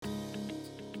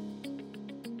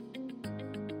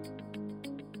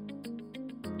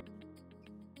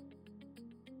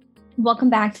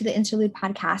Welcome back to the Interlude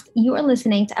Podcast. You are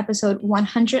listening to episode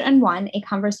 101, a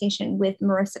conversation with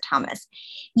Marissa Thomas.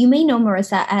 You may know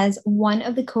Marissa as one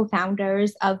of the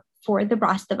co-founders of For the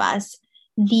Breast of Us,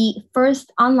 the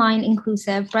first online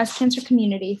inclusive breast cancer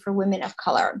community for women of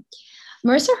color.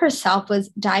 Marissa herself was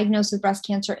diagnosed with breast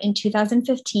cancer in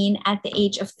 2015 at the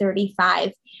age of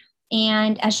 35.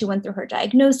 And as she went through her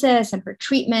diagnosis and her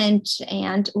treatment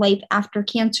and life after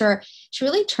cancer, she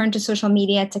really turned to social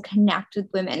media to connect with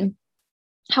women.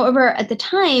 However, at the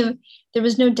time, there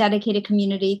was no dedicated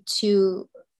community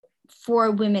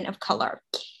for women of color.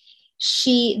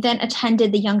 She then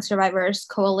attended the Young Survivors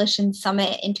Coalition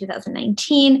Summit in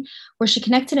 2019, where she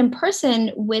connected in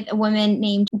person with a woman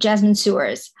named Jasmine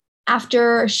Sewers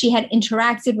after she had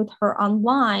interacted with her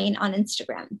online on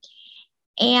Instagram.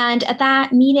 And at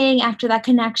that meeting, after that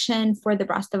connection, For the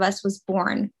Breast of Us was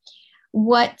born.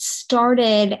 What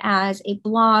started as a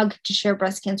blog to share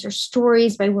breast cancer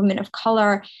stories by women of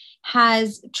color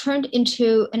has turned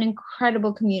into an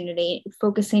incredible community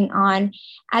focusing on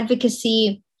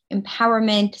advocacy,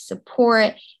 empowerment,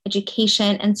 support,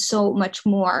 education, and so much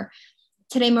more.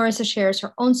 Today, Marissa shares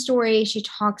her own story. She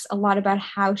talks a lot about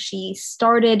how she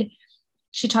started.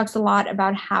 She talks a lot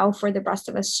about how For the Breast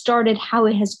of Us started, how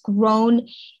it has grown,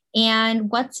 and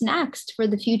what's next for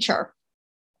the future.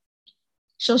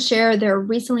 She'll share their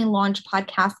recently launched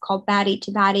podcast called Baddie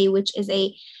to Baddie, which is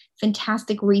a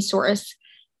fantastic resource.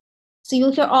 So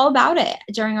you'll hear all about it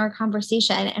during our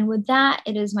conversation. And with that,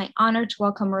 it is my honor to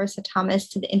welcome Marissa Thomas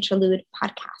to the Interlude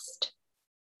Podcast.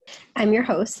 I'm your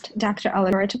host, Dr.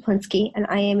 Eleanor Toplinski, and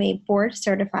I am a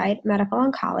board-certified medical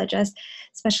oncologist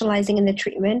specializing in the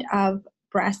treatment of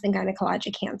breast and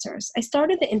gynecologic cancers. I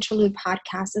started the Interlude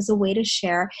Podcast as a way to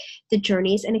share the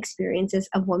journeys and experiences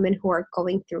of women who are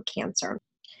going through cancer.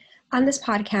 On this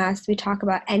podcast, we talk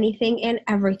about anything and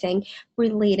everything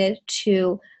related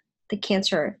to the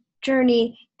cancer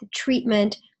journey, the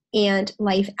treatment, and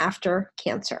life after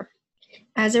cancer.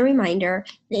 As a reminder,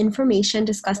 the information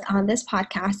discussed on this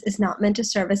podcast is not meant to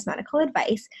serve as medical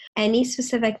advice. Any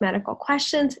specific medical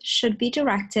questions should be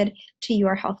directed to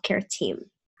your healthcare team.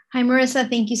 Hi, Marissa.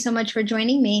 Thank you so much for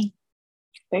joining me.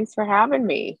 Thanks for having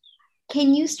me.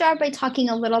 Can you start by talking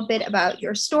a little bit about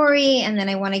your story? And then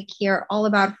I want to hear all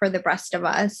about For the Breast of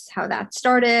Us, how that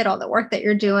started, all the work that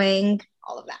you're doing,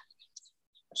 all of that.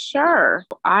 Sure.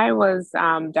 I was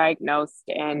diagnosed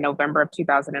in November of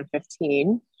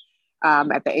 2015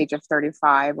 at the age of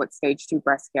 35 with stage 2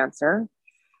 breast cancer.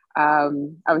 I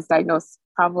was diagnosed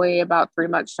probably about 3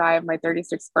 months shy of my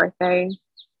 36th birthday.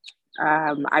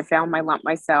 I found my lump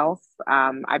myself.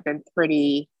 I've been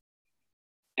pretty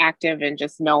active in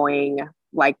just knowing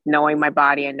my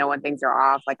body and knowing things are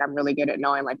off. Like I'm really good at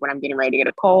knowing like when I'm getting ready to get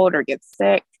a cold or get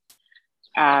sick.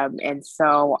 And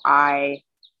so I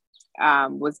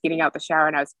was getting out the shower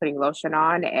and I was putting lotion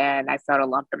on and I felt a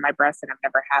lump in my breast, and I've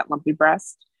never had lumpy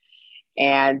breast.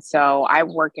 And so I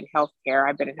work in healthcare.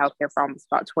 I've been in healthcare for almost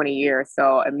about 20 years.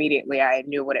 So immediately I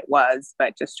knew what it was,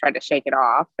 but just tried to shake it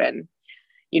off. And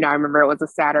I remember it was a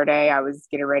Saturday. I was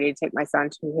getting ready to take my son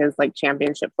to his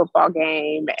championship football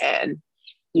game. And,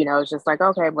 it was just like,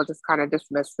 okay, we'll just kind of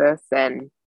dismiss this.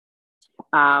 And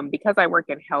because I work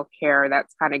in healthcare,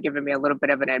 that's kind of given me a little bit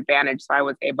of an advantage. So I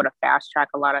was able to fast track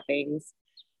a lot of things.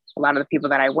 A lot of the people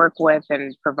that I work with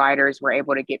and providers were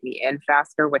able to get me in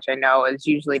faster, which I know is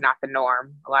usually not the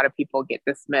norm. A lot of people get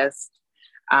dismissed,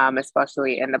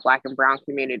 especially in the Black and Brown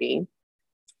community.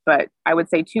 But I would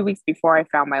say 2 weeks before I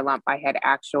found my lump, I had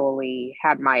actually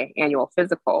had my annual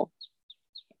physical.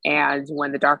 And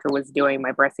when the doctor was doing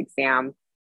my breast exam,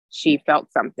 she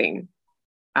felt something.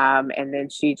 And then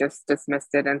she just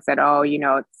dismissed it and said, oh,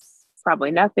 it's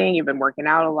probably nothing. You've been working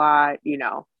out a lot,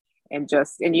 and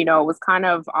it was kind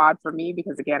of odd for me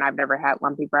because, again, I've never had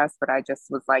lumpy breasts, but I just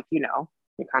was like, you're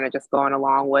kind of just going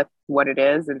along with what it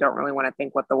is and don't really want to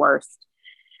think what the worst.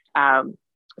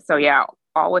 So yeah,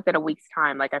 all within a week's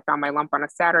time. I found my lump on a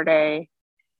Saturday,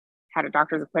 had a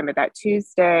doctor's appointment that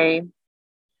Tuesday,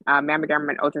 mammogram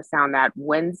and ultrasound that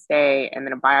Wednesday, and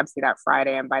then a biopsy that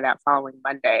Friday. And by that following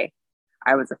Monday,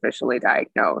 I was officially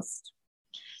diagnosed.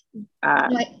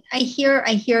 I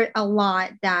hear a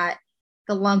lot that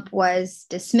the lump was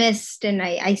dismissed, and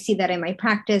I see that in my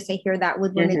practice. I hear that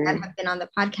with women that have been on the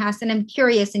podcast, and I'm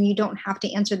curious, and you don't have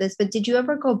to answer this, but did you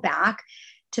ever go back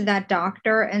to that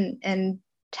doctor and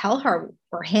tell her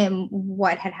or him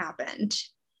what had happened?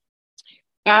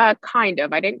 Kind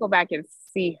of. I didn't go back and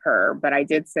see her, but I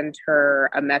did send her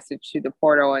a message to the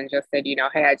portal and just said,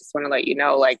 hey, I just want to let you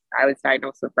know, I was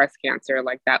diagnosed with breast cancer,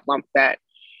 that lump that,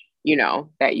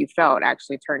 that you felt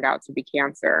actually turned out to be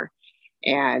cancer.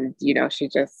 And, she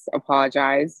just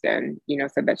apologized and,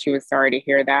 said that she was sorry to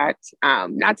hear that.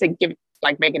 Not to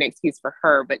make an excuse for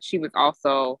her, but she was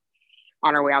also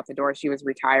on her way out the door. She was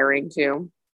retiring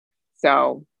too.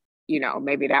 So,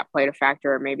 maybe that played a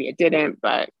factor, or maybe it didn't,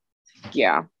 but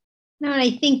yeah. No, and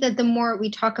I think that the more we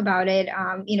talk about it,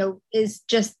 is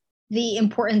just the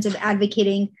importance of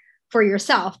advocating for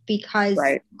yourself, because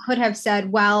right. you could have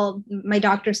said, well, my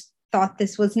doctors thought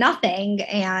this was nothing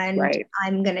and right.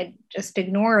 I'm going to just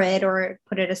ignore it or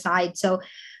put it aside. So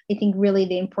I think really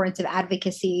the importance of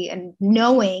advocacy and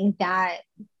knowing that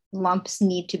lumps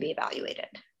need to be evaluated.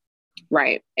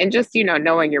 Right. And just,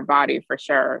 knowing your body for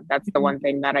sure. That's the one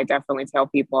thing that I definitely tell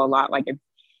people a lot. Like,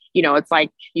 it's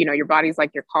like, your body's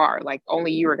like your car. Like,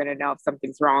 only you are going to know if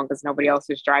something's wrong because nobody else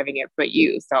is driving it but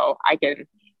you. So I can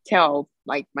tell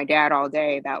like my dad all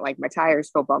day that like my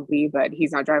tires feel bumpy, but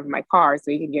he's not driving my car.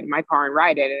 So he can get in my car and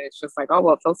ride it. And it's just like, oh,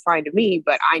 well, it feels fine to me,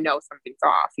 but I know something's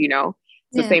off, It's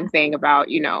the same thing about,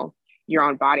 your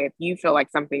own body. If you feel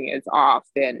like something is off,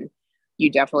 then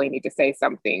you definitely need to say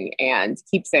something and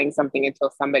keep saying something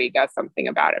until somebody does something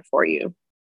about it for you.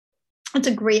 That's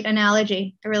a great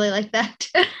analogy. I really like that.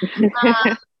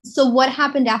 So what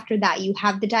happened after that? You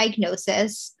have the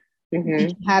diagnosis, you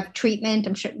have treatment,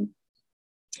 I'm sure.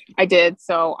 I did.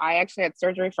 So I actually had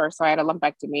surgery first. So I had a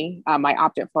lumpectomy. I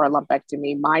opted for a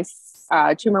lumpectomy. My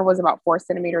tumor was about 4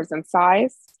 centimeters in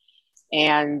size.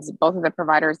 And both of the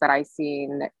providers that I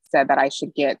seen said that I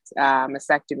should get a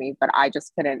mastectomy, but I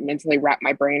just couldn't mentally wrap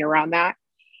my brain around that.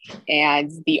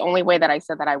 And the only way that I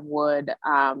said that I would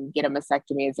get a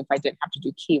mastectomy is if I didn't have to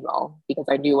do chemo, because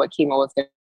I knew what chemo was going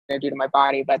to do to my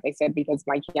body. But they said because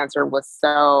my cancer was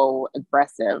so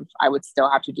aggressive, I would still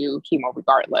have to do chemo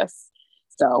regardless.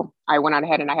 So I went on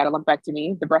ahead and I had a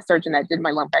lumpectomy. The breast surgeon that did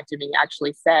my lumpectomy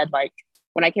actually said, like,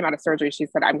 when I came out of surgery, she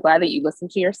said, I'm glad that you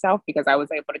listened to yourself, because I was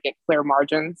able to get clear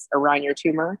margins around your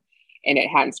tumor and it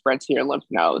hadn't spread to your lymph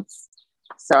nodes.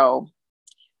 So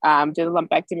did a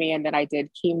lumpectomy, and then I did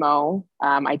chemo.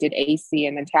 I did AC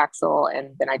and then Taxol,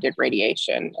 and then I did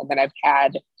radiation. And then I've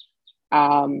had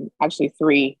actually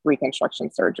 3 reconstruction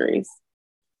surgeries.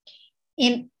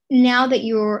 And now that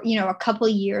you're, a couple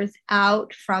of years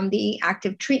out from the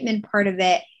active treatment part of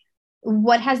it,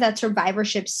 what has that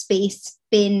survivorship space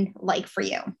been like for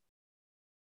you?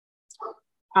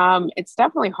 It's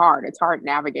definitely hard. It's hard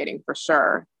navigating for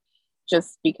sure,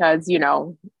 just because,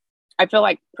 I feel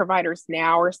like providers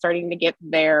now are starting to get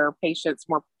their patients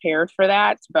more prepared for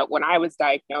that. But when I was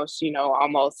diagnosed,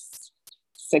 almost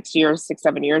 6,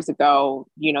 7 years ago,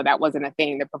 that wasn't a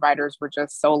thing. The providers were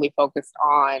just solely focused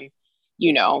on,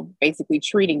 basically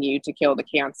treating you to kill the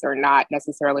cancer, not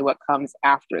necessarily what comes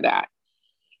after that.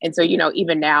 And so,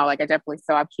 even now, like, I definitely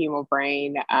still have chemo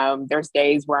brain. There's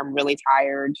days where I'm really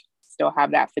tired, still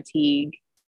have that fatigue.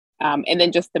 And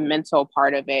then just the mental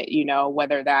part of it,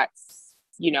 whether that's,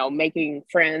 making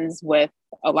friends with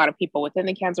a lot of people within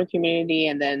the cancer community.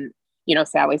 And then,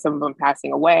 sadly, some of them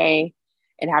passing away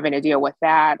and having to deal with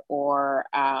that, or,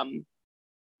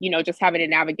 just having to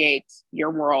navigate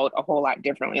your world a whole lot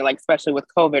differently, like, especially with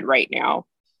COVID right now.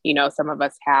 Some of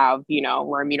us have,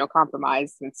 we're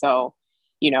immunocompromised. And so,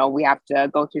 we have to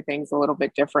go through things a little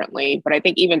bit differently. But I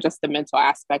think even just the mental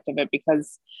aspect of it,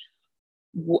 because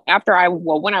when I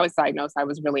was diagnosed, I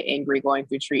was really angry going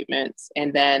through treatment.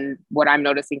 And then what I'm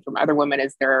noticing from other women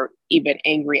is they're even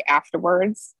angry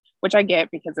afterwards, which I get,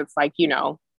 because it's like,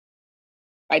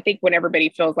 I think when everybody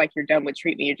feels like you're done with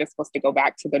treatment, you're just supposed to go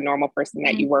back to the normal person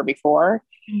that you were before,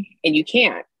 and you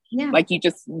can't. Yeah. Like, you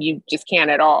just can't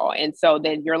at all. And so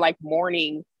then you're like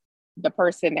mourning the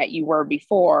person that you were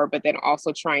before, but then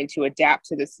also trying to adapt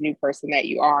to this new person that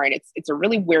you are. And it's a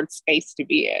really weird space to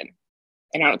be in.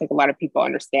 And I don't think a lot of people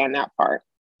understand that part.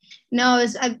 No,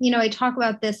 I talk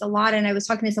about this a lot, and I was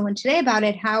talking to someone today about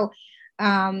it, how,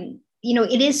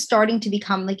 it is starting to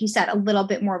become, like you said, a little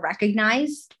bit more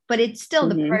recognized, but it's still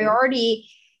the priority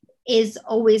is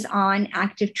always on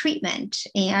active treatment.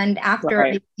 And after,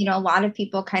 a lot of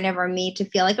people kind of are made to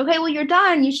feel like, okay, well, you're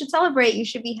done. You should celebrate. You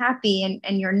should be happy.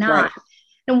 And you're not. Right.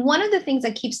 And one of the things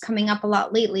that keeps coming up a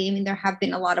lot lately, I mean, there have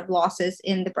been a lot of losses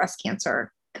in the breast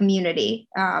cancer community.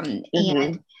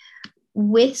 And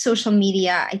with social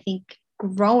media, I think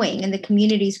growing and the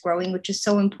community's growing, which is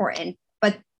so important,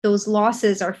 but those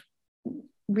losses are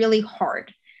really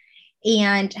hard.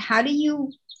 And how do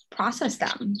you process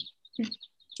them?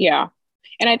 Yeah.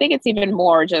 And I think it's even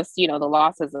more just, the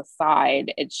losses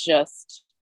aside, it's just,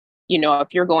 if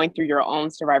you're going through your own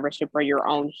survivorship or your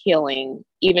own healing,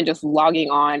 even just logging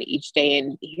on each day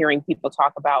and hearing people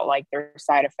talk about like their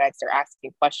side effects or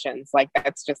asking questions, like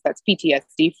that's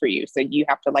PTSD for you. So you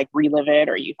have to like relive it,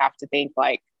 or you have to think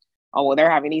like, oh, well, they're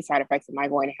having these side effects. Am I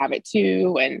going to have it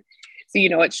too? And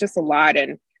so, it's just a lot.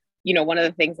 And, one of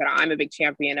the things that I'm a big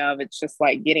champion of, it's just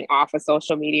like getting off of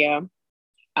social media.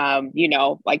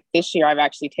 Like this year, I've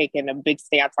actually taken a big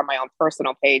stance on my own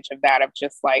personal page of that, of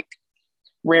just like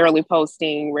rarely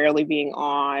posting, rarely being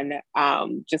on,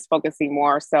 just focusing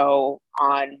more so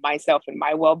on myself and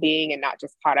my well-being and not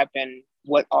just caught up in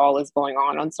what all is going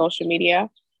on social media.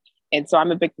 And so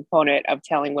I'm a big proponent of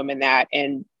telling women that,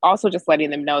 and also just letting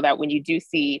them know that when you do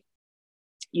see,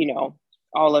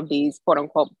 all of these quote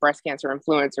unquote breast cancer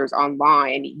influencers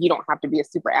online, you don't have to be a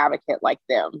super advocate like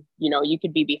them. You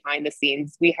could be behind the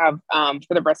scenes. We have,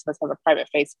 For the Breast of Us, have a private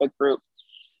Facebook group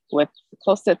with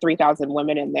close to 3,000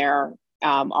 women in there,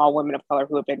 all women of color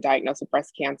who have been diagnosed with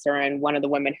breast cancer. And one of the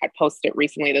women had posted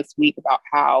recently this week about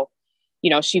how,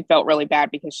 she felt really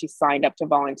bad because she signed up to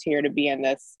volunteer to be in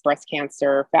this breast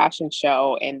cancer fashion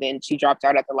show. And then she dropped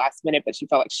out at the last minute, but she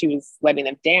felt like she was letting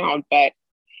them down. But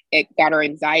it got her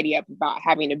anxiety up about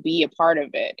having to be a part of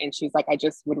it. And she's like, I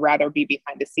just would rather be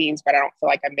behind the scenes, but I don't feel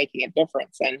like I'm making a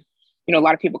difference. And, a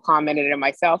lot of people commented and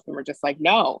myself, and we're just like,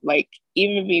 no, like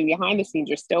even being behind the scenes,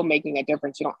 you're still making a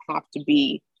difference. You don't have to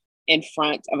be in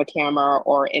front of a camera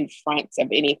or in front of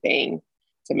anything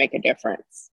to make a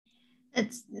difference.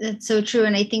 That's so true.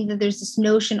 And I think that there's this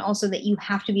notion also that you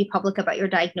have to be public about your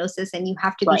diagnosis, and you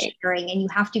have to be sharing, and you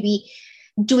have to be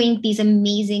doing these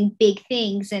amazing big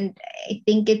things. And I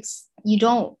think you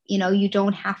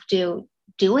don't have to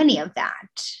do any of that.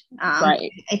 I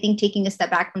think taking a step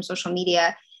back from social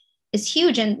media is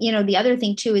huge. And, the other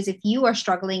thing too, is if you are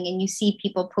struggling and you see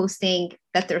people posting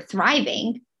that they're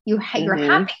thriving, you're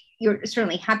happy. You're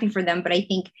certainly happy for them. But I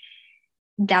think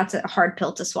that's a hard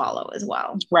pill to swallow as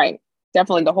well. Right.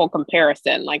 Definitely the whole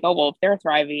comparison, like, oh, well, if they're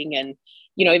thriving and,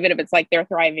 even if it's like they're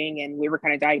thriving and we were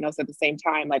kind of diagnosed at the same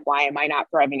time, like, why am I not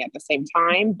thriving at the same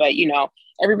time? But,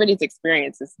 everybody's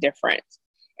experience is different,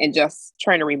 and just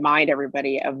trying to remind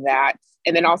everybody of that.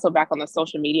 And then also back on the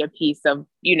social media piece of,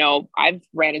 I've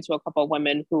ran into a couple of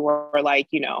women who are like,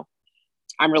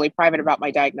 I'm really private about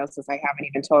my diagnosis. I haven't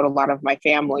even told a lot of my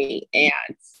family, and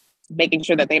making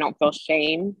sure that they don't feel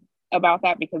shame about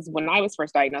that. Because when I was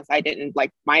first diagnosed, I didn't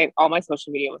all my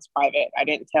social media was private. I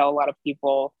didn't tell a lot of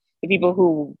people. The people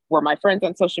who were my friends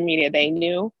on social media, they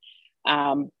knew.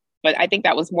 But I think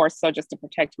that was more so just to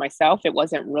protect myself. It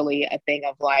wasn't really a thing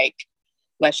of like,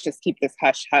 let's just keep this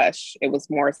hush hush. It was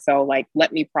more so like,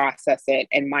 let me process it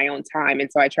in my own time.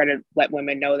 And so I try to let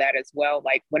women know that as well.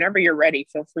 Like, whenever you're ready,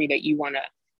 feel free that you want to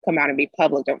come out and be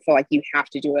public. Don't feel like you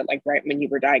have to do it like right when you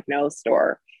were diagnosed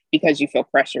or because you feel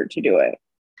pressured to do it.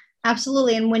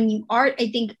 Absolutely. And when you are,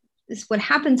 I think what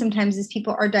happens sometimes is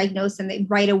people are diagnosed and they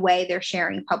right away they're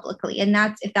sharing publicly. And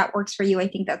if that works for you, I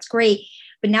think that's great.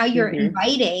 But now you're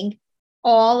inviting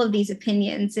all of these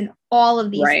opinions and all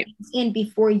of these things in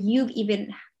before you've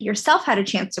even yourself had a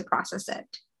chance to process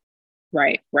it.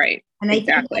 Right. And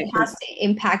exactly. I think that has to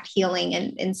impact healing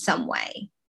in some way.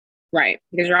 Right.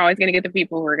 Because you're always going to get the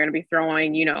people who are going to be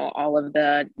throwing, all of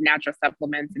the natural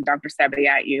supplements and Dr. Sebi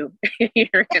at you.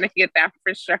 You're going to get that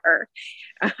for sure.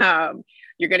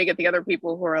 You're going to get the other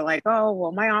people who are like, oh,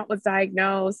 well, my aunt was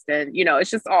diagnosed, and,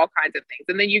 it's just all kinds of things.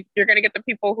 And then you're going to get the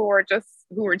people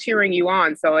who are cheering you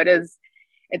on. So it's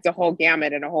a whole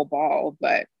gamut and a whole ball,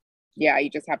 but yeah,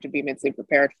 you just have to be mentally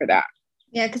prepared for that.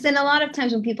 Yeah. Cause then a lot of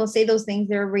times when people say those things,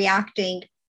 they're reacting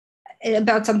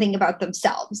about something about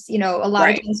themselves. A lot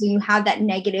of times when you have that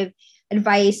negative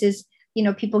advice is,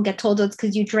 people get told it's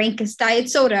because you drank a diet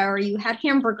soda or you had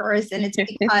hamburgers, and it's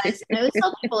because, and I always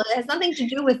tell people it has nothing to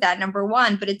do with that, number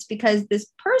one, but it's because this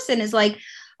person is like,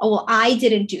 oh, well, I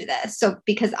didn't do this. So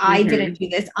because I didn't do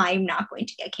this, I'm not going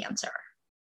to get cancer.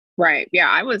 Right. Yeah.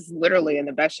 I was literally in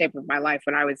the best shape of my life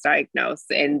when I was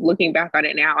diagnosed. And looking back on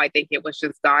it now, I think it was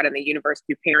just God and the universe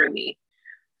preparing me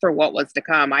for what was to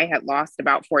come. I had lost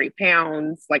about 40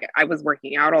 pounds. Like, I was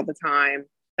working out all the time.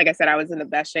 Like I said, I was in the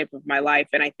best shape of my life.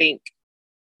 And I think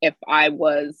if I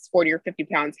was 40 or 50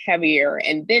 pounds heavier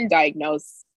and then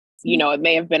diagnosed, it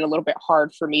may have been a little bit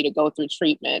hard for me to go through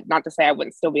treatment. Not to say I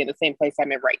wouldn't still be in the same place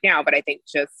I'm in right now, but I think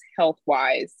just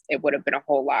health-wise, it would have been a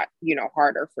whole lot,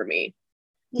 harder for me.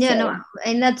 Yeah, no,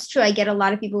 and that's true. I get a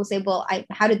lot of people who say, well,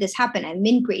 how did this happen? I'm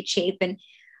in great shape. And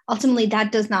ultimately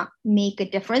that does not make a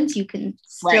difference. You can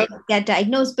still get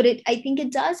diagnosed, but I think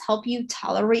it does help you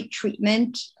tolerate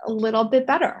treatment a little bit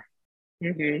better.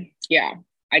 Yeah,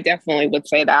 I definitely would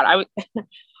say that.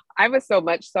 I was so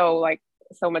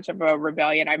much of a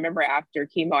rebellion. I remember after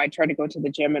chemo, I tried to go to the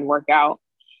gym and work out.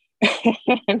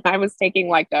 And I was taking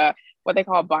like what they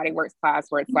call a bodyworks class,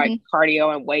 where it's like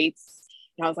cardio and weights.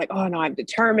 And I was like, oh no, I'm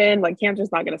determined. Like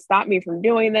cancer's not going to stop me from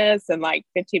doing this. And like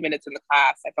 15 minutes in the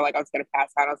class, I felt like I was going to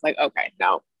pass out. I was like, okay,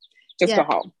 no, just go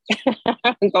home,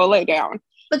 go lay down.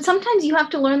 But sometimes you have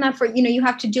to learn that you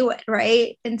have to do it,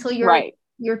 right? Until right.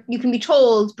 You can be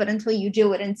told, but until you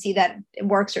do it and see that it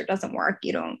works or it doesn't work,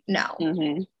 you don't know.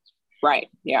 Mm-hmm. Right.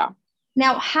 Yeah.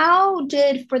 Now, how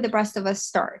did For the Breast of Us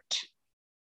start?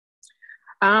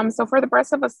 So For the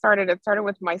Breast of Us it started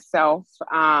with myself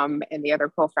and the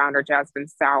other co-founder, Jasmine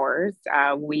Sowers.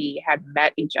 We had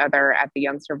met each other at the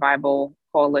Young Survival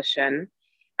Coalition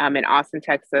in Austin,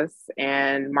 Texas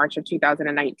in March of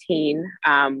 2019.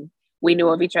 We knew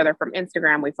of each other from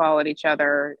Instagram. We followed each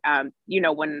other.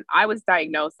 When I was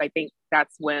diagnosed, I think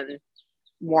that's when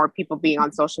more people being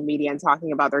on social media and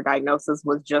talking about their diagnosis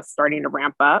was just starting to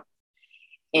ramp up.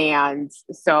 And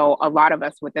so a lot of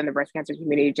us within the breast cancer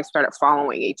community just started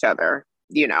following each other,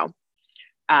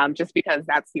 just because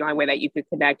that's the only way that you could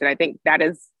connect. And I think that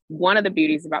is one of the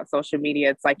beauties about social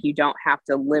media. It's like you don't have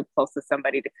to live close to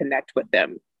somebody to connect with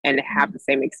them and have the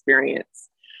same experience.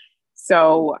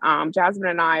 So Jasmine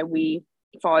and I, we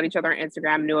followed each other on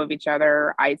Instagram, knew of each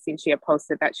other. I had seen she had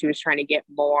posted that she was trying to get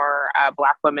more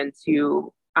Black women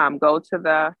to go to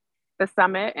the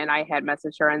summit. And I had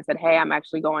messaged her and said, hey, I'm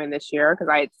actually going this year, because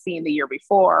I had seen the year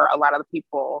before a lot of the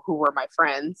people who were my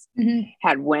friends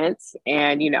had went.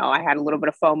 And, I had a little bit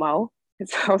of FOMO. And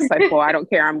so I was like, well, I don't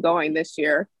care. I'm going this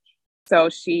year. So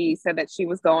she said that she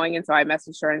was going. And so I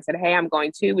messaged her and said, hey, I'm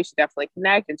going too. We should definitely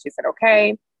connect. And she said,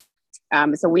 okay.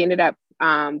 So we ended up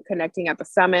connecting at the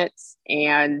summit,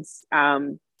 and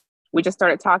we just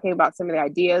started talking about some of the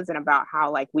ideas and about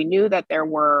how we knew that there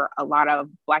were a lot of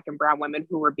Black and brown women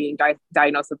who were being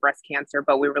diagnosed with breast cancer,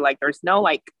 but we were like, there's no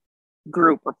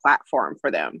group or platform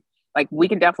for them. We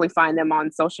can definitely find them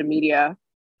on social media,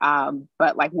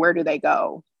 but where do they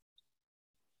go?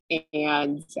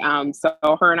 And so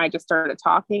her and I just started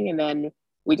talking, and then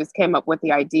we just came up with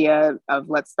the idea of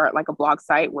let's start a blog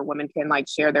site where women can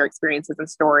share their experiences and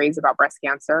stories about breast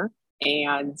cancer.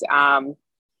 And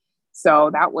so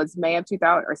that was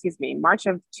March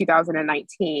of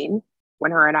 2019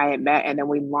 when her and I had met, and then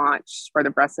we launched For the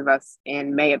Breast of Us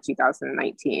in May of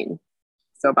 2019.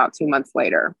 So about 2 months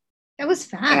later. That was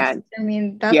fast.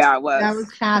 And, that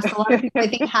was fast. A lot of people I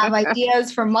think have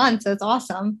ideas for months. That's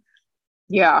awesome.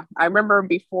 Yeah, I remember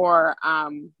before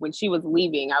when she was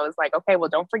leaving, I was like, okay, well,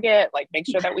 don't forget, make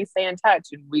sure that we stay in touch.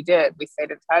 And we did. We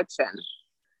stayed in touch and,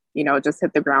 just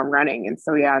hit the ground running. And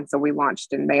so, and so we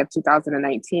launched in May of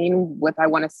 2019 with, I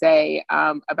want to say,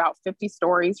 about 50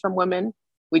 stories from women.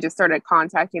 We just started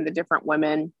contacting the different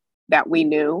women that we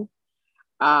knew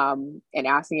and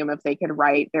asking them if they could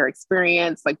write their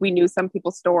experience. We knew some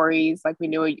people's stories. We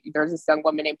knew there's this young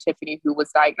woman named Tiffany who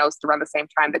was diagnosed around the same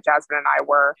time that Jasmine and I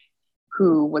were,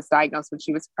 who was diagnosed when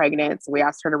she was pregnant. So we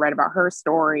asked her to write about her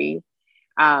story.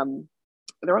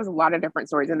 There was a lot of different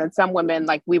stories. And then some women,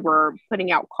 we were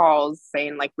putting out calls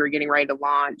saying we were getting ready to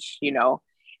launch,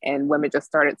 and women just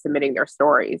started submitting their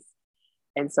stories.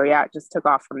 And so, it just took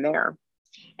off from there.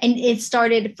 And it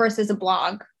started first as a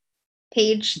blog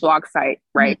site,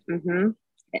 right? Mm-hmm.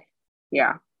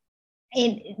 Yeah.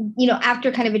 And,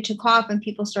 after kind of it took off and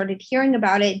people started hearing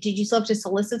about it, did you still have to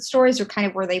solicit stories, or kind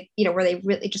of were they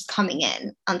really just coming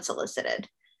in unsolicited?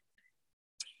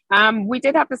 We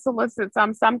did have to solicit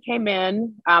some came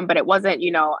in, but it wasn't,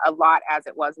 a lot as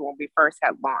it was when we first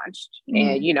had launched.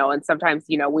 And, and sometimes,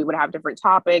 we would have different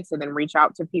topics and then reach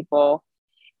out to people.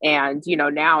 And,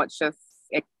 now it's just,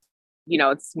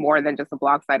 it's more than just a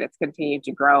blog site. It's continued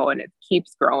to grow and it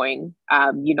keeps growing.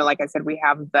 Like I said, we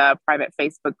have the private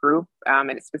Facebook group,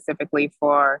 and it's specifically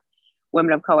for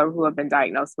women of color who have been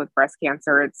diagnosed with breast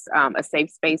cancer. It's a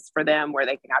safe space for them where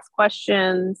they can ask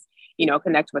questions,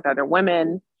 connect with other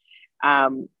women,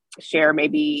 share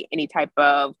maybe any type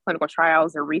of clinical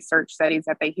trials or research studies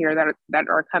that they hear that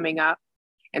are coming up.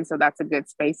 And so that's a good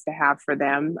space to have for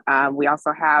them. We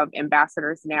also have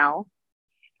ambassadors now.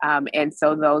 And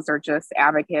so those are just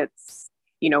advocates,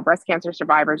 breast cancer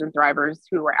survivors and thrivers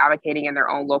who are advocating in their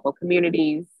own local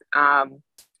communities.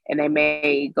 And they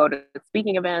may go to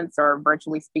speaking events or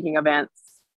virtually speaking events,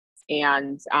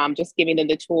 and just giving them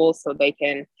the tools so they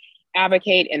can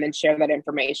advocate and then share that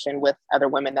information with other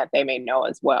women that they may know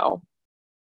as well.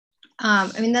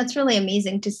 That's really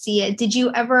amazing to see it. Did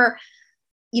you ever,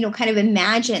 kind of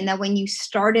imagine that when you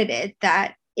started it,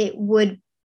 that it would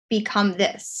become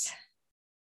this?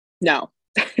 No,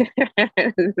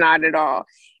 not at all.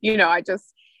 I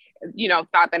just,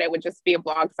 thought that it would just be a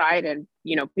blog site and,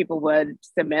 people would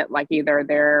submit either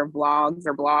their vlogs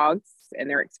or blogs and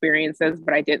their experiences,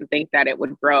 but I didn't think that it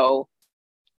would grow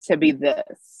to be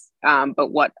this.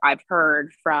 But what I've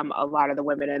heard from a lot of the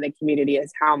women in the community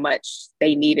is how much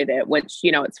they needed it, which,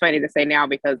 you know, it's funny to say now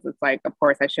because it's like, of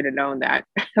course, I should have known that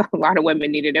a lot of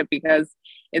women needed it because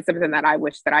it's something that I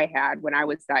wish that I had when I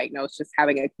was diagnosed, just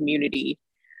having a community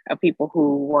of people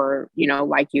who were, you know,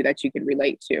 like you that you could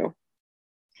relate to.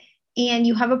 And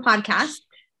you have a podcast,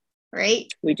 right?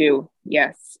 We do.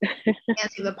 Yes. And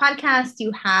you have a podcast,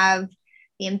 you have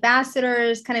the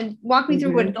ambassadors. Kind of walk me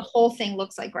through what the whole thing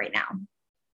looks like right now.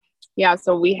 Yeah,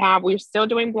 so we're still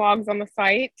doing blogs on the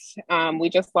site. We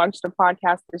just launched a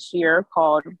podcast this year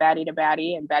called Baddie to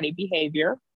Baddie and Baddie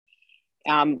Behavior,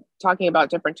 talking about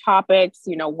different topics,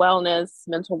 you know, wellness,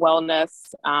 mental wellness,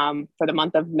 for the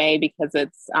month of May, because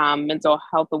it's Mental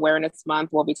Health Awareness Month.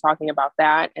 We'll be talking about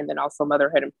that. And then also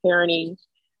motherhood and parenting.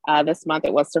 This month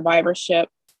it was survivorship.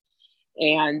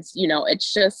 And, you know,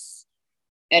 it's just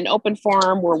an open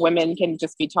forum where women can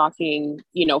just be talking,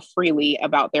 you know, freely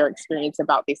about their experience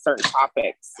about these certain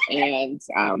topics. And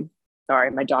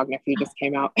sorry, my dog nephew just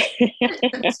came out.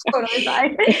 It's totally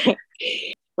fine.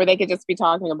 Where they could just be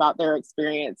talking about their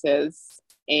experiences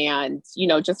and, you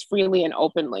know, just freely and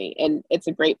openly. And it's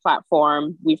a great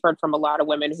platform. We've heard from a lot of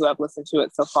women who have listened to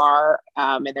it so far.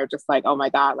 And they're just like, oh my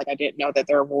God, like I didn't know that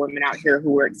there were women out here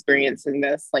who were experiencing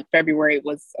this. Like February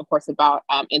was, of course, about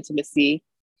intimacy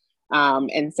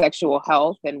and sexual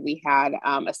health. And we had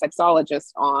a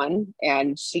sexologist on,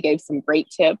 and she gave some great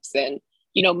tips and,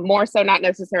 you know, more so not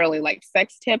necessarily like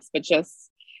sex tips, but just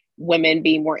women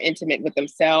being more intimate with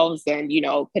themselves and, you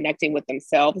know, connecting with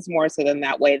themselves more so than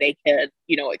that way they could,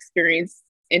 you know, experience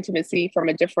intimacy from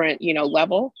a different, you know,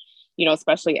 level, you know,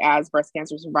 especially as breast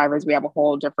cancer survivors, we have a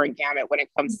whole different gamut when it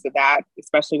comes to that,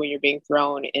 especially when you're being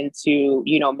thrown into,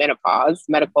 you know, menopause,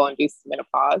 medical induced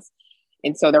menopause.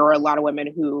 And so there were a lot of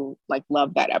women who like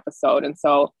loved that episode. And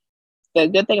so the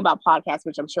good thing about podcasts,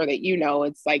 which I'm sure that you know,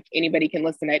 it's like anybody can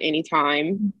listen at any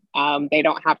time. They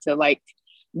don't have to like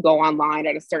go online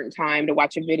at a certain time to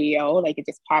watch a video. They could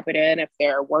just pop it in if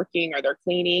they're working or they're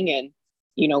cleaning and,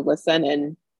 you know, listen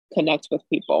and connect with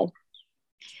people.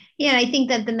 Yeah, and I think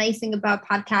that the nice thing about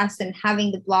podcasts and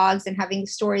having the blogs and having the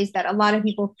stories that a lot of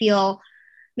people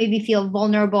maybe feel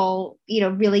vulnerable, you know,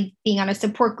 really being on a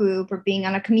support group or being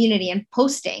on a community and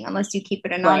posting unless you keep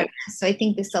it anonymous. Right. So I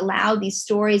think this allows these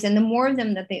stories, and the more of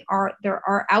them that there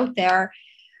are out there,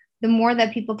 the more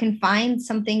that people can find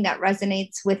something that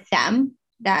resonates with them,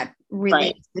 that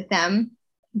relates with them.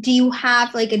 Do you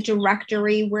have like a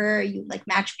directory where you like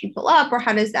match people up, or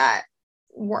how does that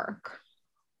work?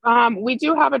 We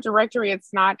do have a directory.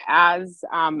 It's not as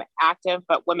active,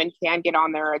 but women can get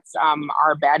on there. It's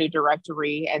our Baddie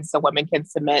directory. And so women can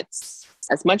submit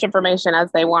as much information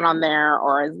as they want on there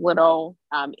or as little.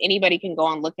 Anybody can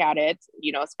go and look at it,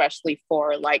 you know, especially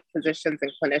for like physicians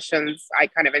and clinicians. I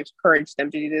kind of encourage them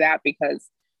to do that because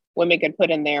women can put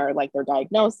in there like their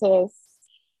diagnosis,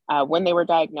 when they were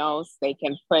diagnosed. They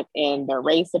can put in their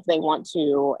race if they want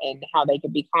to and how they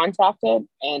could be contacted.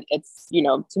 And it's, you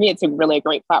know, to me, it's a really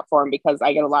great platform because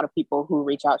I get a lot of people who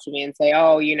reach out to me and say,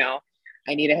 oh, you know,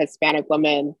 I need a Hispanic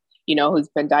woman, you know, who's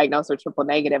been diagnosed with triple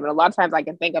negative. And a lot of times I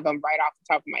can think of them right off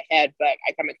the top of my head, but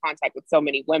I come in contact with so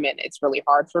many women. It's really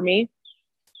hard for me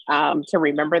to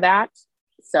remember that.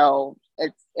 So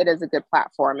it is a good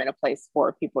platform and a place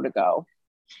for people to go.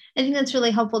 I think that's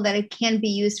really helpful that it can be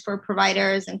used for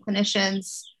providers and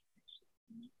clinicians,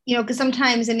 you know, because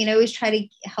sometimes, I mean, I always try to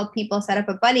help people set up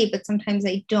a buddy, but sometimes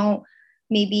I don't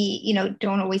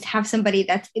always have somebody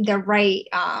that's the right,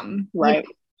 right.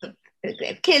 You know, they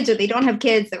have kids or they don't have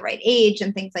kids, the right age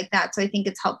and things like that. So I think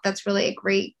that's really a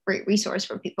great resource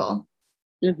for people.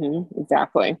 Mm-hmm,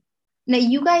 exactly. Now,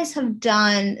 you guys have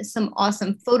done some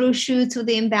awesome photo shoots with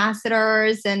the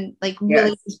ambassadors and like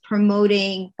really just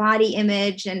promoting body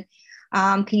image. And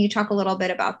can you talk a little bit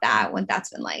about that, what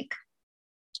that's been like?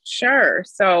 Sure.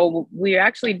 So we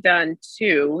actually done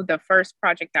two. The first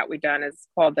project that we done is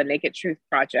called the Naked Truth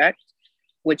Project,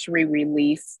 which we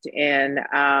released in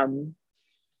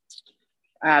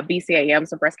BCAM,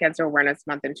 so Breast Cancer Awareness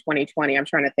Month in 2020. I'm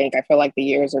trying to think. I feel like the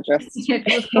years are just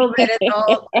COVID.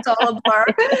 It's all a blur.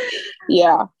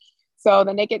 Yeah. So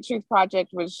the Naked Truth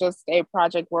Project was just a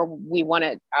project where we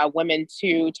wanted women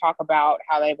to talk about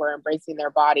how they were embracing their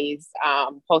bodies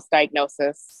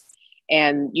post-diagnosis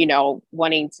and, you know,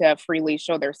 wanting to freely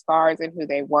show their scars and who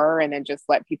they were, and then just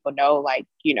let people know, like,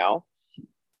 you know,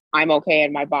 I'm okay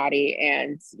in my body,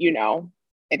 and, you know,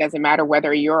 it doesn't matter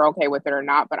whether you're okay with it or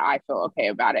not, but I feel okay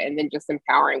about it. And then just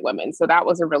empowering women. So that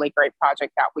was a really great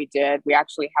project that we did. We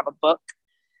actually have a book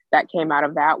that came out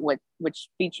of that, which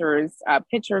features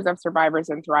pictures of survivors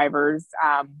and thrivers,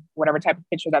 whatever type of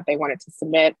picture that they wanted to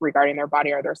submit regarding their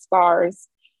body or their scars.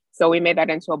 So we made that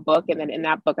into a book. And then in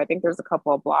that book, I think there's a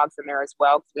couple of blogs in there as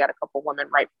well, because we had a couple of women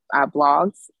write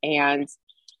blogs. And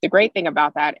the great thing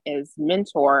about that is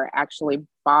Mentor actually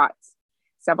bought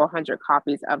several hundred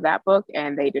copies of that book,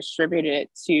 and they distributed it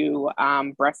to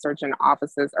breast surgeon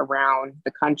offices around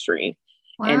the country.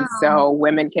 Wow. And so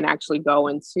women can actually go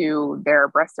into their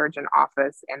breast surgeon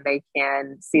office and they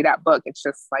can see that book. It's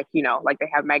just like, you know, like they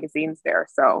have magazines there.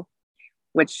 So,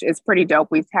 which is pretty dope.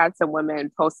 We've had some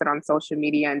women post it on social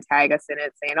media and tag us in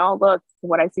it saying, oh, look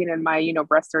what I've seen in my, you know,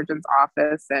 breast surgeon's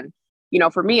office. And, you know,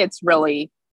 for me, it's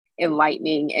really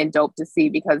enlightening and dope to see,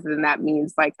 because then that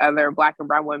means like other Black and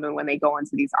brown women, when they go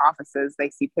into these offices,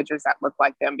 they see pictures that look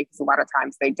like them, because a lot of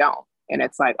times they don't. And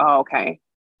it's like, oh, okay,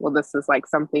 well, this is like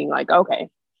something like, okay,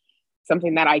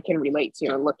 something that I can relate to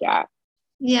and look at.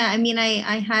 Yeah. I mean,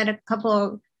 I had a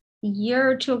year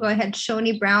or two ago, I had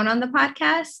Shoni Brown on the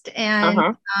podcast,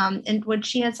 and and what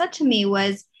she had said to me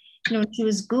was, you know, she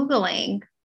was Googling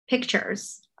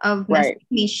pictures of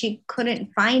mastectomy. She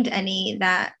couldn't find any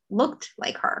that looked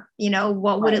like her. You know,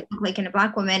 what would it look like in a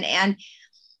Black woman? And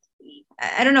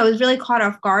I don't know, I was really caught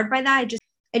off guard by that.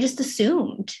 I just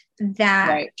assumed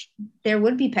that there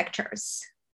would be pictures.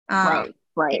 And,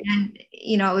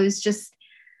 you know, it was just,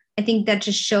 I think that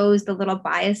just shows the little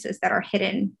biases that are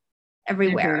hidden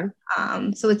everywhere.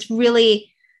 So it's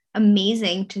really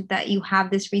amazing that you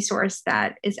have this resource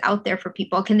that is out there for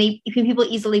people. Can people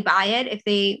easily buy it if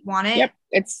they want it? Yep.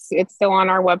 It's still on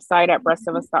our website at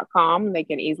breastofus.com. They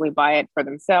can easily buy it for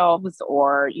themselves,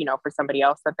 or, you know, for somebody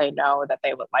else that they know that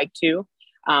they would like to.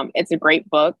 It's a great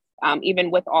book.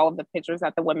 Even with all of the pictures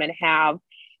that the women have,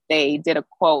 they did a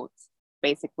quote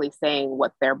basically saying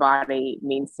what their body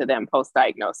means to them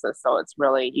post-diagnosis. So it's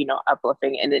really, you know,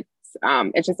 uplifting, and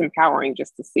it's just empowering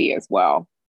just to see as well.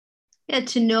 Yeah,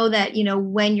 to know that, you know,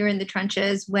 when you're in the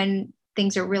trenches, when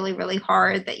things are really, really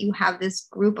hard, that you have this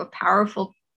group of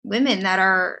powerful women that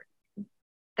are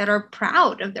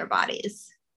proud of their bodies.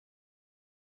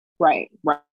 Right.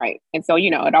 And so, you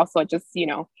know, it also just, you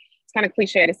know, it's kind of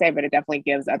cliche to say, but it definitely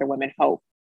gives other women hope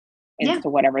into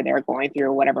whatever they're going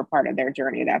through, whatever part of their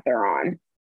journey that they're on.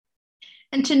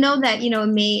 And to know that, you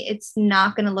know, it's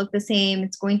not going to look the same.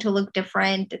 It's going to look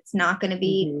different. It's not going to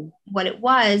be what it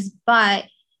was, but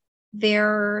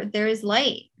there is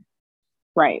light.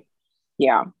 Right.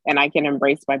 Yeah. And I can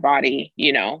embrace my body,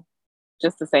 you know,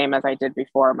 just the same as I did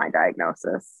before my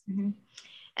diagnosis.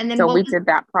 And then so we did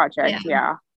that project.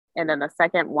 Yeah. And then the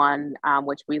second one,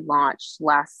 which we launched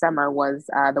last summer, was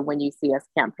the When You See Us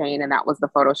campaign. And that was the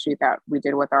photo shoot that we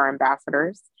did with our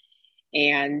ambassadors.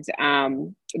 And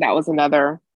that was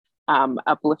another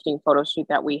uplifting photo shoot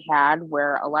that we had,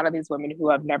 where a lot of these women who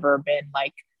have never been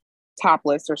like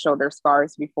topless or showed their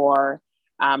scars before,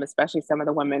 especially some of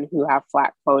the women who have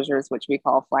flat closures, which we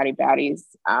call flatty baddies,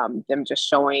 them just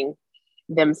showing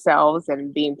themselves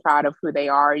and being proud of who they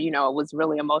are. You know, it was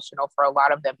really emotional for a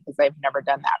lot of them, because they've never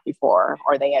done that before,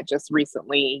 or they had just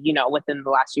recently, you know, within the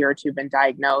last year or two been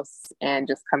diagnosed, and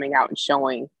just coming out and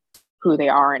showing who they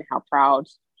are and how proud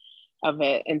of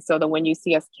it. And so the When You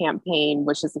See Us campaign,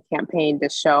 which is a campaign to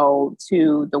show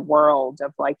to the world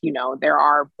of like, you know, there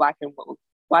are Black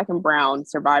and brown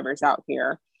survivors out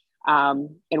here.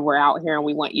 And we're out here and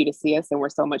we want you to see us, and we're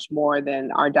so much more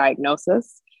than our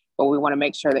diagnosis, but we want to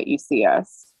make sure that you see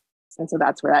us. And so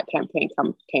that's where that campaign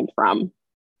came from.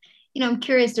 You know, I'm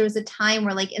curious, there was a time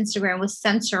where like Instagram was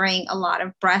censoring a lot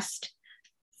of breast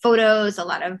photos, a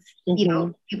lot of, you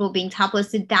know, people being topless.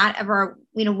 Did that ever,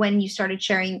 you know, when you started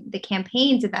sharing the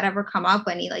campaigns, did that ever come up,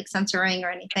 any like censoring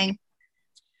or anything?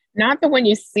 Not the When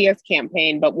You See Us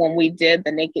campaign, but when we did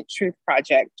the Naked Truth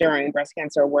Project during Breast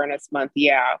Cancer Awareness Month,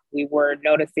 we were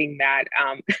noticing that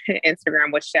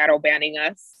Instagram was shadow banning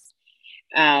us.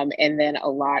 And then a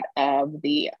lot of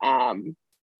the,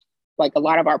 like a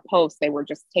lot of our posts, they were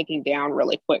just taking down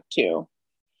really quick too.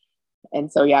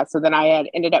 And so, so then I had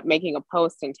ended up making a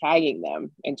post and tagging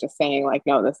them and just saying like,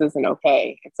 no, this isn't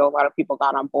okay. And so a lot of people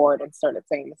got on board and started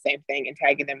saying the same thing and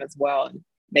tagging them as well. And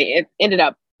they ended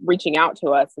up reaching out to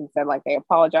us and said like they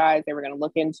apologized, they were going to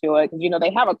look into it. Because, you know,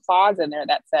 they have a clause in there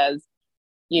that says,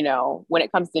 you know, when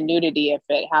it comes to nudity, if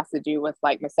it has to do with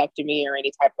like mastectomy or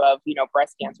any type of, you know,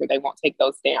 breast cancer, they won't take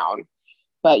those down.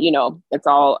 But, you know, it's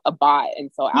all a bot. And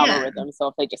so algorithm. So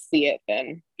if they just see it,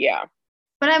 then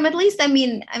But I'm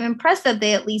impressed that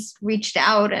they at least reached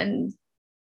out and,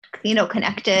 you know,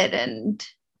 connected. And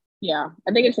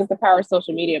I think it's just the power of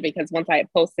social media, because once I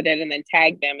had posted it and then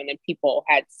tagged them and then people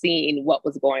had seen what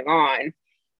was going on,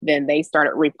 then they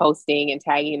started reposting and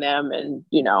tagging them. And,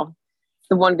 you know,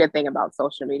 the one good thing about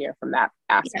social media from that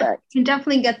aspect. You can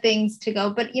definitely get things to go.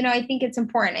 But, you know, I think it's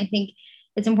important. I think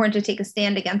it's important to take a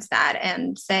stand against that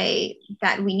and say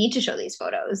that we need to show these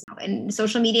photos. And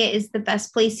social media is the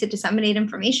best place to disseminate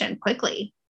information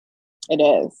quickly. It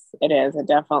is. It is. It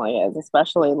definitely is,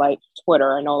 especially like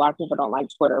Twitter. I know a lot of people don't like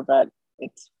Twitter, but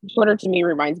Twitter to me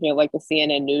reminds me of like the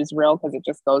CNN newsreel because it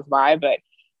just goes by, but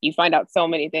you find out so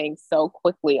many things so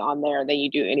quickly on there than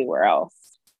you do anywhere else.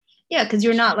 Yeah, because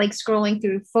you're not like scrolling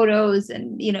through photos,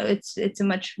 and it's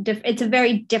a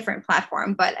very different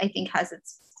platform, but I think has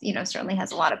its certainly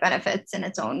has a lot of benefits in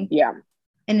its own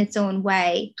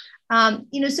way. So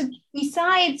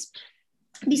besides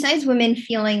women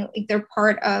feeling like they're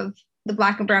part of the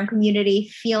Black and Brown community,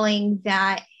 feeling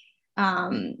that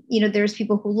there's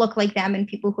people who look like them and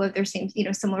people who have their same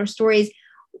similar stories,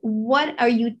 what are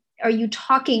you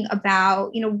talking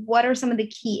about? What are some of the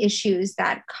key issues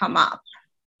that come up?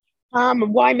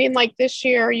 Well, I mean, like this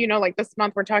year, like this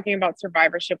month, we're talking about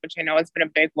survivorship, which I know has been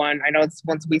a big one. I know it's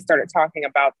once we started talking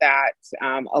about that,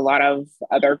 a lot of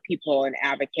other people and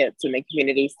advocates in the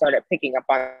community started picking up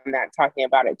on that, talking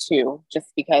about it too,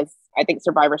 just because I think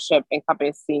survivorship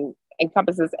encompasses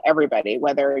everybody,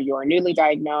 whether you're newly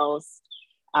diagnosed,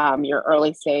 you're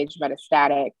early stage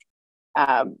metastatic,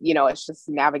 it's just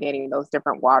navigating those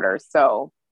different waters.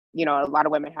 So a lot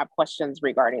of women have questions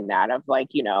regarding that of like,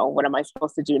 what am I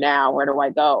supposed to do now? Where do I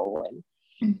go?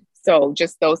 And so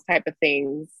just those type of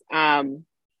things. One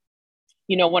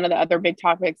of the other big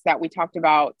topics that we talked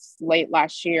about late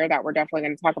last year that we're definitely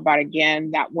going to talk about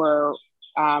again, that we're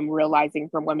realizing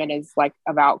from women is like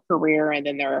about career and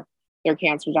then their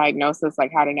cancer diagnosis,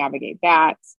 like how to navigate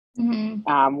that.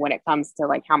 Mm-hmm. When it comes to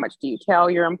like, how much do you tell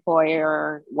your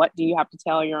employer? What do you have to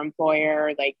tell your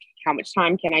employer? Like, how much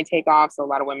time can I take off? So a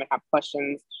lot of women have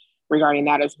questions regarding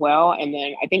that as well. And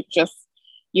then I think just,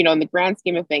 in the grand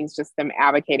scheme of things, just them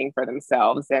advocating for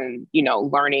themselves and,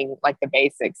 learning like the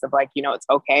basics of like, it's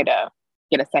okay to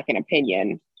get a second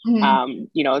opinion. Mm-hmm.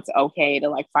 It's okay to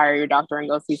like fire your doctor and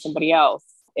go see somebody else.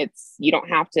 You don't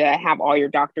have to have all your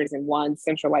doctors in one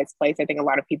centralized place. I think a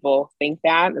lot of people think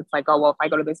that it's like, oh, well, if I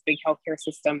go to this big healthcare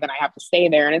system, then I have to stay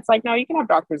there. And it's like, no, you can have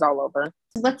doctors all over.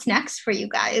 What's next for you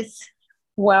guys?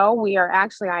 Well,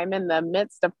 I'm in the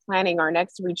midst of planning our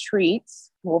next retreat.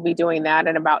 We'll be doing that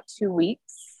in about 2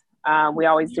 weeks. We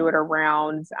always do it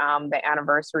around the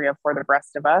anniversary of For the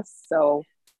Rest of Us. So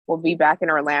we'll be back in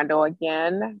Orlando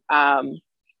again.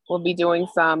 We'll be doing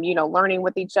some, learning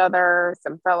with each other,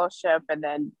 some fellowship, and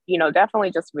then,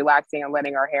 definitely just relaxing and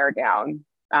letting our hair down.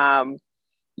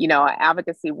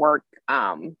 Advocacy work,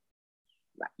 advocacy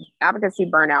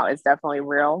burnout is definitely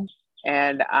real.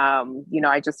 And,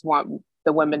 I just want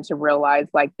the women to realize,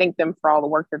 like, thank them for all the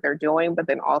work that they're doing, but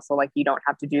then also like, you don't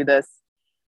have to do this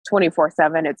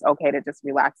 24/7. It's okay to just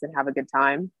relax and have a good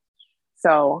time.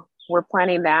 So we're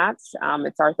planning that.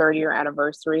 It's our 30-year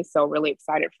anniversary. So really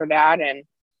excited for that. And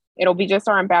it'll be just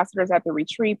our ambassadors at the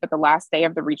retreat, but the last day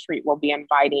of the retreat, we'll be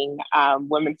inviting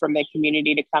women from the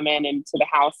community to come into the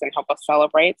house and help us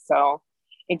celebrate. So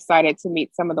excited to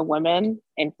meet some of the women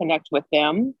and connect with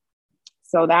them.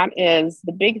 So that is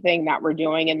the big thing that we're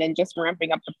doing. And then just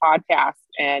ramping up the podcast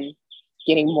and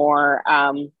getting more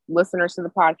listeners to the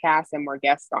podcast and more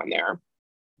guests on there.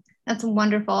 That's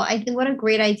wonderful. I think what a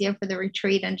great idea for the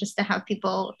retreat, and just to have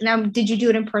people. Now, did you do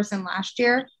it in person last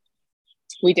year?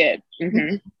 We did.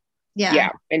 Mm-hmm. Yeah.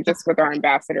 And just with our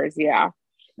ambassadors. Yeah.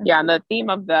 And the theme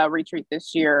of the retreat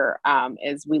this year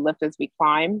is We Lift as We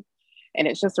Climb. And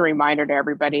it's just a reminder to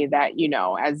everybody that,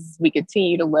 as we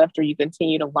continue to lift, or you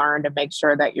continue to learn, to make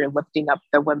sure that you're lifting up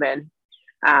the women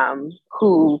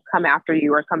who come after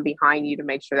you or come behind you, to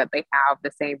make sure that they have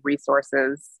the same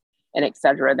resources and et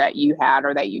cetera that you had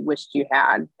or that you wished you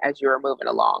had as you were moving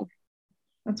along.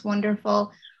 That's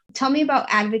wonderful. Tell me about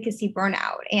advocacy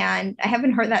burnout. And I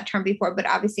haven't heard that term before, but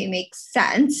obviously it makes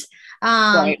sense.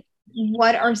 Right.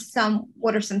 What are some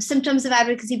symptoms of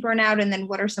advocacy burnout? And then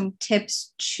what are some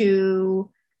tips to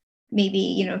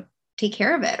maybe, take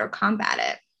care of it or combat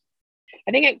it?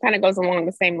 I think it kind of goes along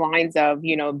the same lines of,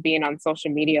 being on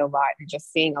social media a lot and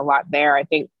just seeing a lot there. I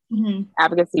think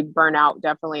advocacy burnout,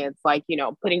 definitely, it's like,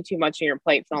 putting too much on your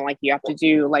plate, feeling like you have to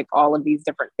do like all of these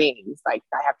different things. Like,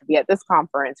 I have to be at this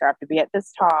conference, or I have to be at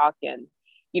this talk, and,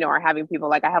 or having people,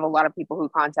 like, I have a lot of people who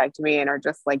contact me and are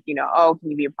just like, oh,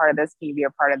 can you be a part of this? Can you be a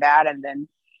part of that? And then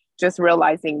just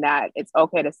realizing that it's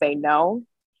okay to say no,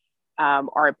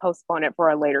 or postpone it for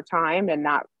a later time, and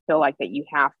not feel like that you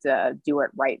have to do it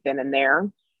right then and there.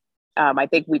 I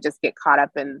think we just get caught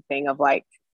up in the thing of like,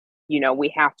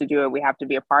 we have to do it, we have to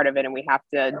be a part of it, and we have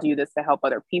to do this to help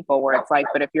other people, where it's like,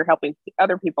 but if you're helping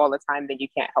other people all the time, then you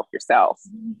can't help yourself.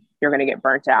 You're going to get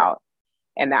burnt out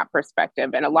in that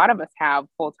perspective. And a lot of us have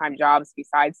full-time jobs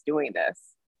besides doing this.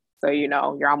 So,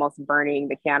 you're almost burning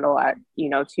the candle at,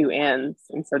 two ends.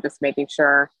 And so just making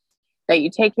sure that you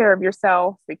take care of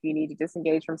yourself. If you need to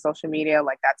disengage from social media,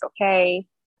 like that's okay.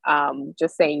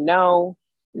 Just saying no,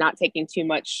 not taking too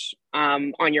much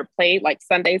on your plate. Like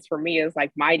Sundays for me is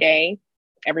like my day.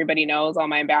 Everybody knows, all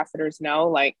my ambassadors know,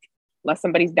 like unless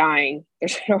somebody's dying,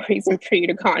 there's no reason for you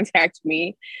to contact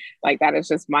me. Like that is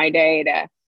just my day to,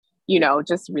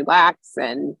 just relax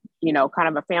and, kind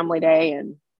of a family day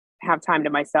and have time to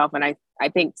myself. And I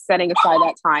think setting aside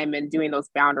that time and doing those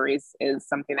boundaries is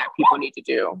something that people need to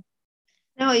do.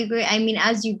 No, I agree. I mean,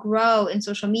 as you grow in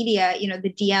social media,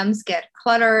 the DMs get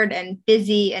cluttered and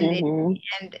busy, and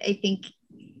and I think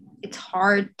it's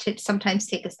hard to sometimes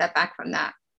take a step back from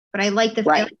that. But I like I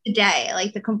like the day, I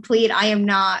like the complete, I am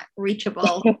not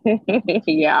reachable.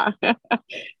 Yeah.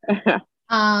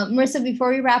 Marissa, before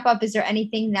we wrap up, is there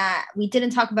anything that we didn't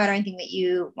talk about or anything that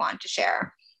you want to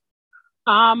share?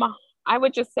 I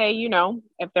would just say,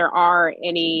 if there are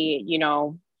any,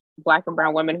 Black and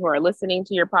brown women who are listening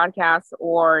to your podcast,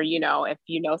 or,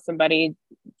 if somebody,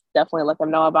 definitely let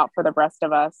them know about For the Breast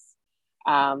of Us.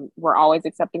 We're always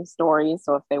accepting stories.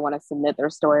 So if they want to submit their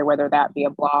story, whether that be a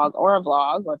blog or a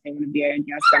vlog, or if they want to be a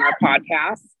guest on our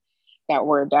podcast, that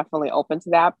we're definitely open to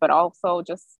that. But also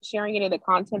just sharing any of the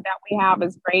content that we have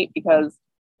is great, because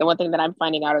the one thing that I'm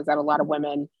finding out is that a lot of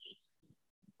women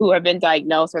who have been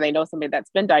diagnosed, or they know somebody that's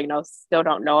been diagnosed, still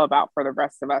don't know about For the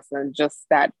Breast of Us. And just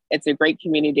that it's a great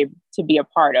community to be a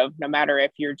part of, no matter if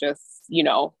you're just,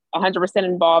 100%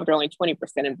 involved or only 20%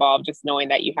 involved, just knowing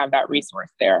that you have that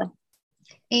resource there.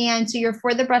 And so you're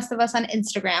For the Breast of Us on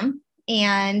Instagram.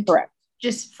 And correct.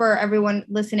 Just for everyone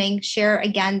listening, share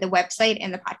again the website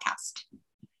and the podcast.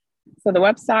 So the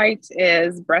website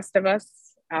is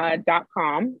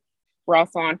breastofus.com. We're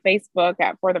also on Facebook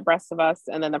at For the Breast of Us.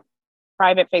 And then the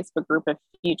private Facebook group, if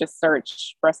you just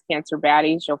search Breast Cancer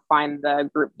Baddies, you'll find the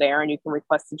group there and you can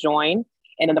request to join.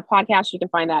 And in the podcast, you can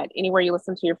find that anywhere you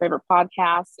listen to your favorite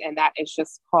podcast. And that is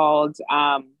just called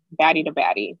Baddie to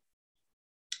Baddie.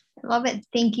 I love it.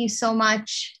 Thank you so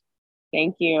much.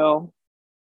 Thank you.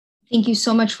 Thank you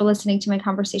so much for listening to my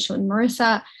conversation with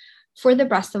Marissa. For the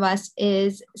Breast of Us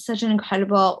is such an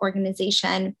incredible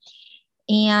organization,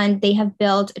 and they have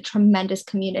built a tremendous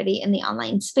community in the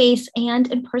online space and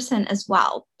in person as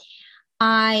well.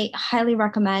 I highly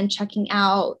recommend checking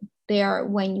out their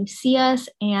When You See Us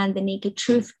and the Naked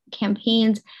Truth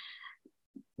campaigns.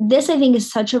 This, I think, is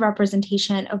such a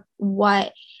representation of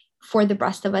what For the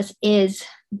Breast of Us is.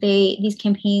 These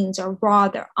campaigns are raw,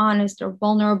 they're honest, they're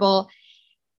vulnerable.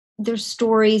 Their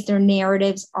stories, their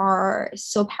narratives are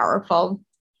so powerful.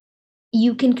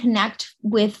 You can connect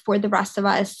with For the Breast of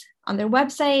Us on their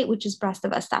website, which is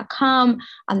breastofus.com,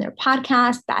 on their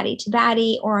podcast, Baddie to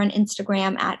Baddie, or on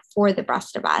Instagram at For the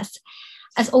Breast of Us.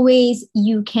 As always,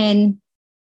 you can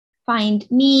find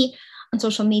me on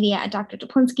social media at Dr.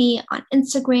 Teplinsky on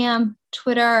Instagram,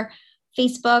 Twitter,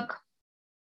 Facebook.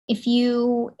 If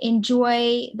you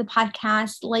enjoy the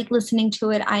podcast, like listening to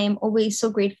it, I am always so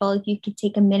grateful if you could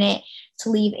take a minute to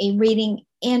leave a rating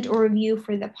and a review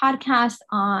for the podcast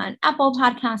on Apple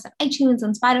Podcasts, on iTunes,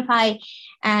 on Spotify,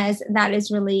 as that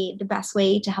is really the best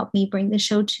way to help me bring the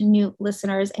show to new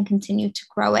listeners and continue to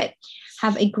grow it.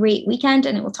 Have a great weekend,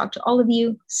 and I will talk to all of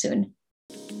you soon.